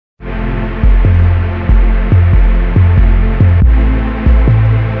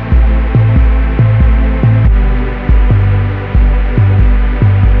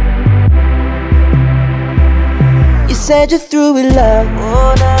said you're through with love.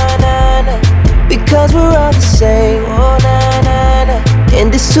 Oh na na na, because we're all the same. Oh na na na, and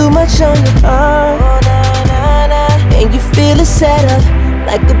there's too much on your heart. Oh na na na, and you feel it set up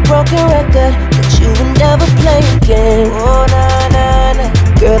like a broken record that you will never play again. Oh na na na,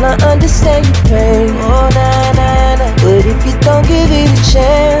 girl I understand your pain. Oh na na na, but if you don't give it a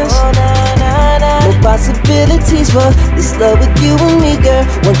chance, oh na na na, no possibilities for this love with you and me, girl.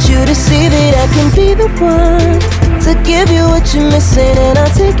 Want you to see that I can be the one to give you what you're missing, and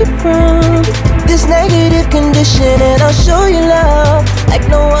I'll take it from this negative condition, and I'll show you love like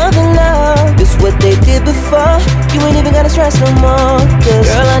no other love. It's what they did before, you ain't even gotta stress no more. Cause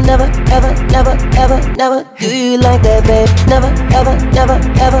girl, I never, ever, never, ever, never do you like that, babe. Never, ever, never,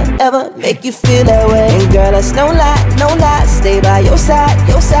 ever, ever make you feel that way. And girl, that's no lie, no lie. Stay by your side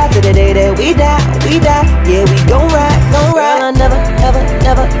to the day that we die, we die. Yeah, we gon' ride, gon' ride. Girl, I never, ever,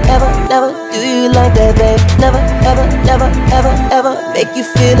 never, ever, never do you like that, babe. Never, ever, never, ever, ever make you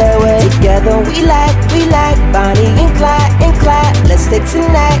feel that way. Together we like Bonnie and Clyde, and Clyde. Let's take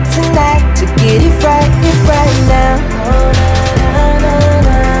tonight to get it right now. Oh na na na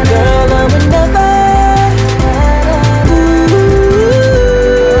na, girl, I would never.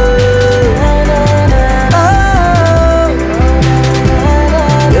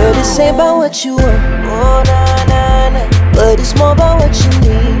 This ain't about what you want, oh na na na, but it's more about what you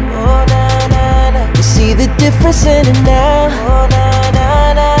need, oh na na na. You see the difference in it now, oh na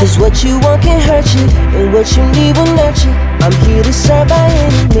na na. Cause what you want can hurt you, and what you need will nurture. I'm here to serve by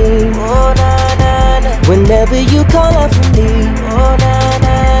any means, oh na na na. Whenever you call out for me, oh na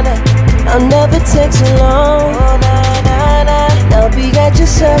na na, I'll never take so long, oh na na na. I'll be at your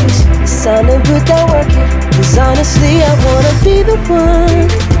service, it's time to put that work in. Cause honestly I wanna be the one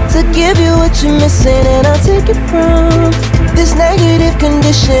to give you what you're missing, and I'll take it from this negative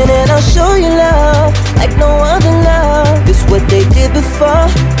condition, and I'll show you love like no other love. It's what they did before,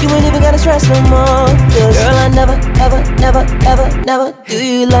 you ain't even gotta stress no more. Cause girl, I never, ever, never, ever, never do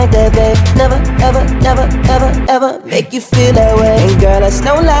you like that, babe. Never, ever, never, ever, ever make you feel that way. And girl, that's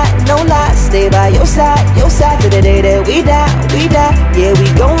no lie, no lie. Stay by your side to the day that we die, we die. Yeah, we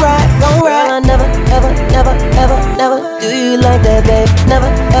gon' ride, gon' ride. Girl, I never, ever, never, ever, never do you like that, babe. Never,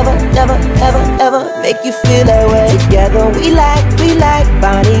 ever, never, ever, ever make you feel that way. Together we like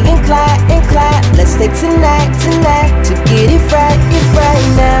Bonnie and Clyde, and Clyde. Let's take tonight to get it right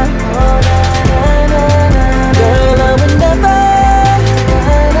now. Oh na na na na, girl, I would never.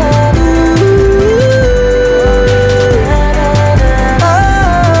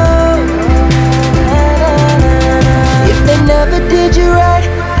 If they never did you right,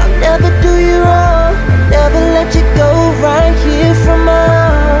 I'll never do you wrong. Never let you go right here from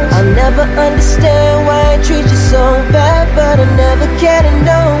us. I'll never understand why I treat you so bad, but I never care to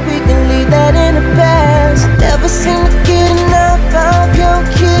know we can leave that in the past. Never seem to get enough of your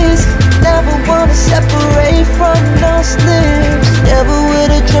kiss. Never wanna separate from those lips. Never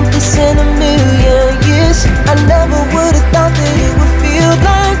would've dreamt this in a million years. I never would've thought that it would feel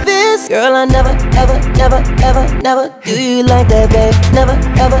like this. Girl, I never, ever, never, ever, never do you like that, babe. Never,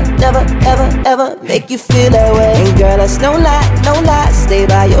 ever, never, ever, ever make you feel that way. And girl, that's no lie, no lie. Stay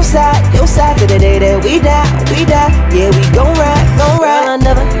by your side to the day that we die, we die. Yeah, we gon' ride, gon' ride. Girl, I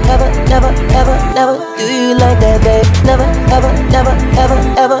never, ever, never, ever, never do you like that, babe. Never, ever, never, ever,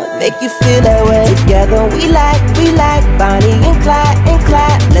 ever make you feel that way. Together we like Bonnie and Clyde, and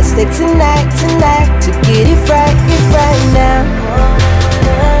Clyde. Let's take tonight to get it right now.